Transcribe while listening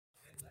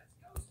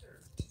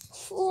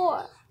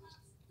4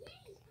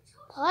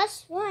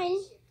 plus 1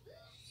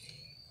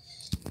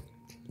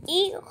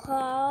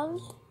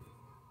 equals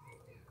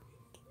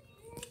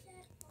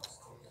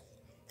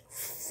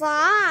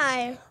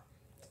 5.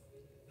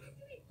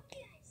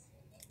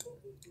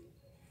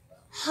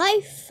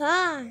 High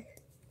five.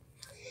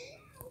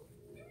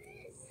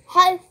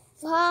 High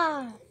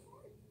five.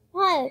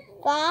 High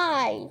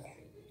five.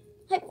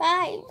 High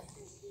five.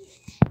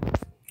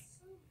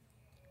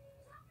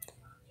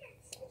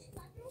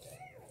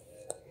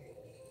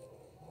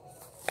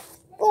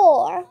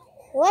 4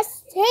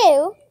 plus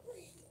 2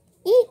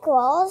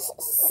 equals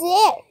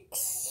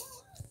 6.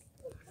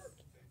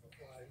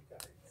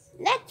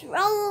 Let's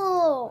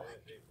roll.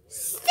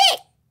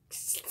 6.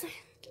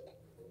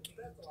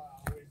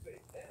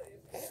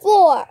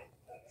 4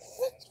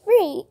 plus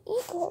 3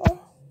 equals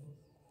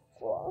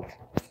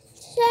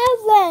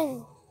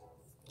 7.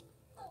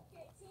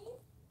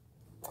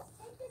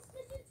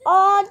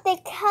 All the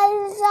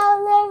colors of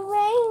the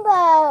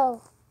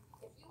rainbow.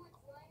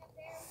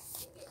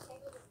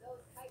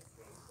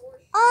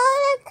 All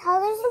the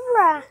colors of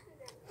rainbow.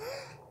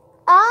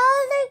 All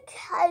the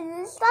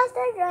colors of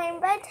the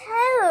rainbow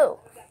too.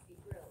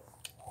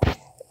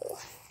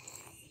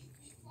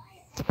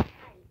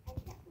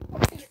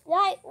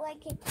 Like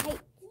a kite.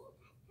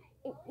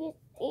 If you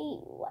see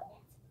what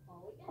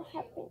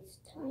happens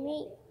to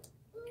me.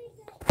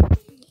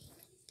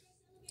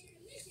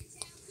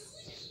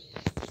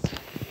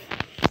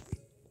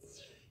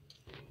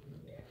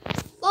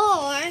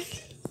 Four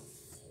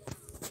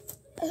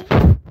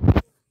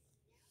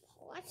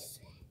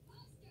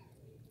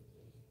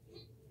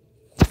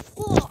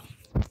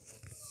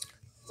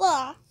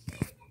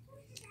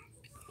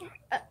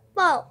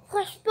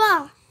plus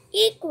 4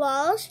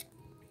 equals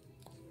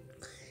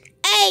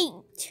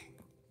 8.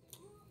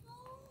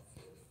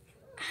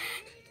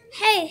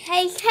 Hey,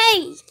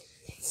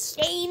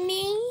 see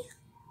me?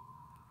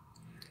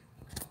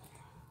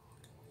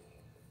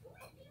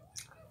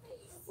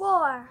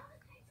 4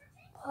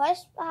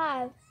 plus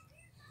 5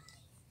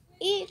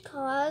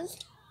 equals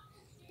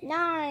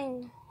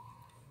 9.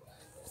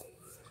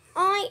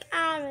 I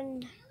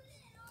am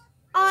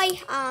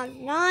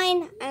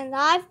 9 and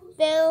I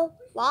feel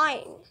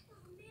fine.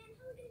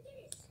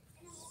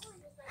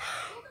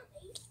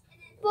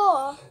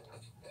 4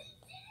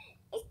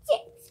 is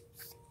 6.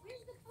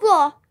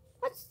 4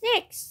 plus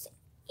 6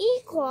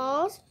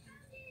 equals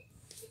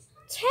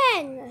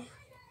 10.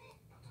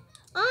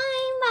 I'm a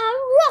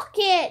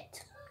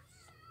rocket.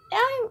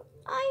 I'm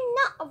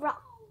not a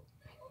rocket.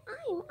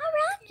 I'm a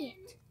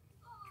rocket.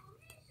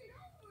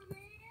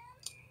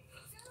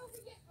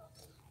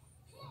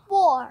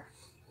 4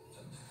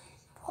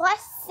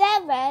 plus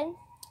 7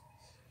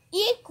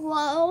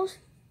 equals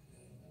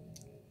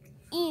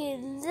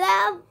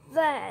 11.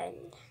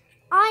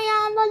 I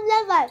am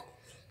 11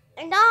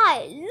 and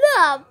I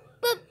love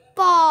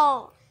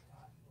football.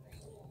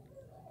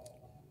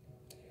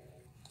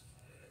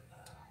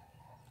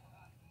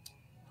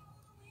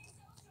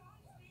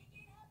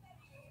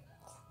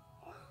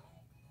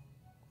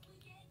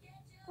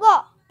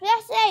 Well,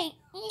 plus 8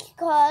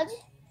 equals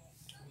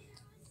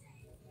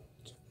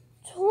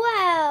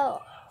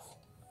 12.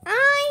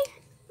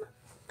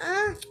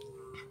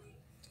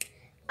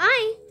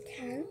 I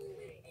can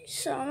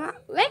sum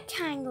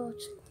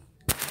rectangles.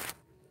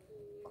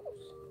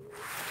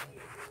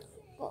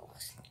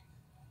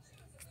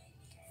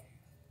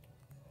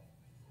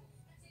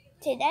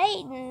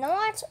 Today the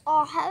Nords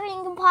are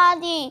having a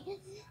party.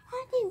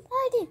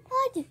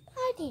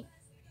 Party.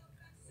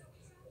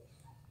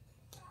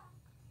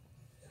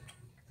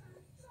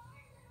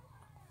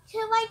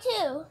 2 by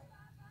 2.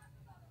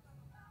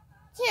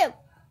 2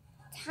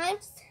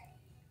 times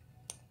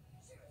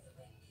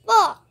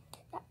 4.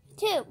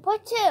 2 plus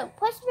 2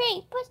 plus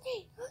 3 plus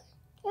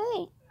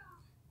 3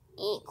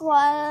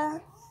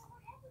 equals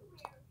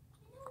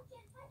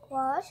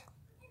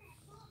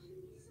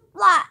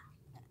what?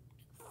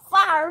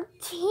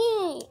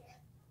 14.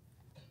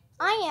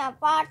 I am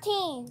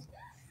 14.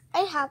 I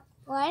have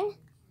 1,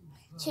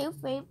 2,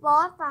 3,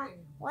 4, 5.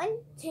 1,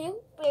 2,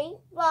 3,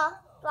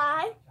 4,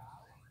 5,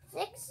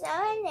 6,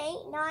 7,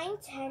 8, 9,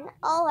 10,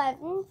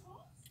 11,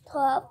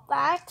 12,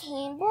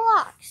 13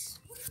 blocks.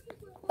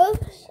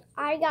 Oops,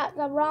 I got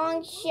the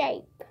wrong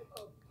shape.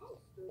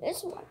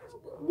 This one.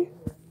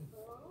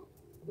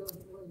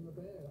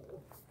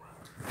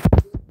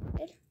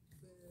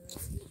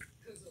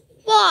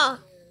 4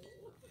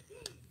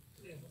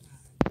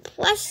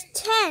 plus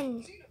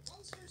 10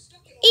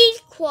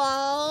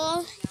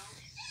 equals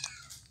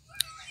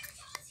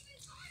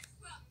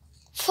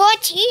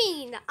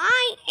 14.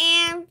 I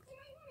am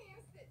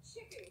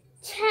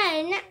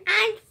 10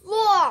 and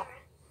 4.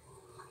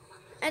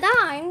 And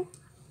I'm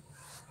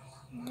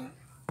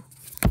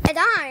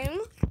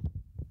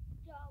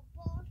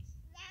double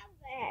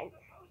 7.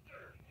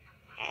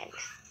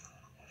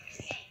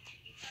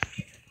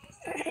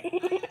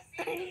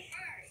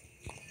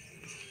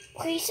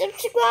 Please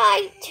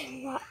subscribe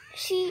to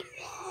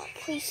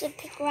please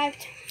subscribe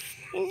to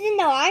the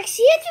Numberblocks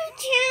YouTube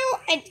channel,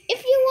 and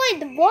if you want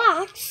the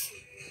blocks,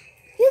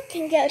 You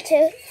can go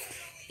to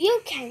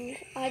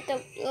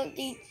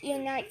the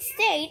United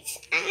States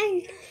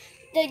and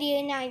the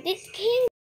United Kingdom.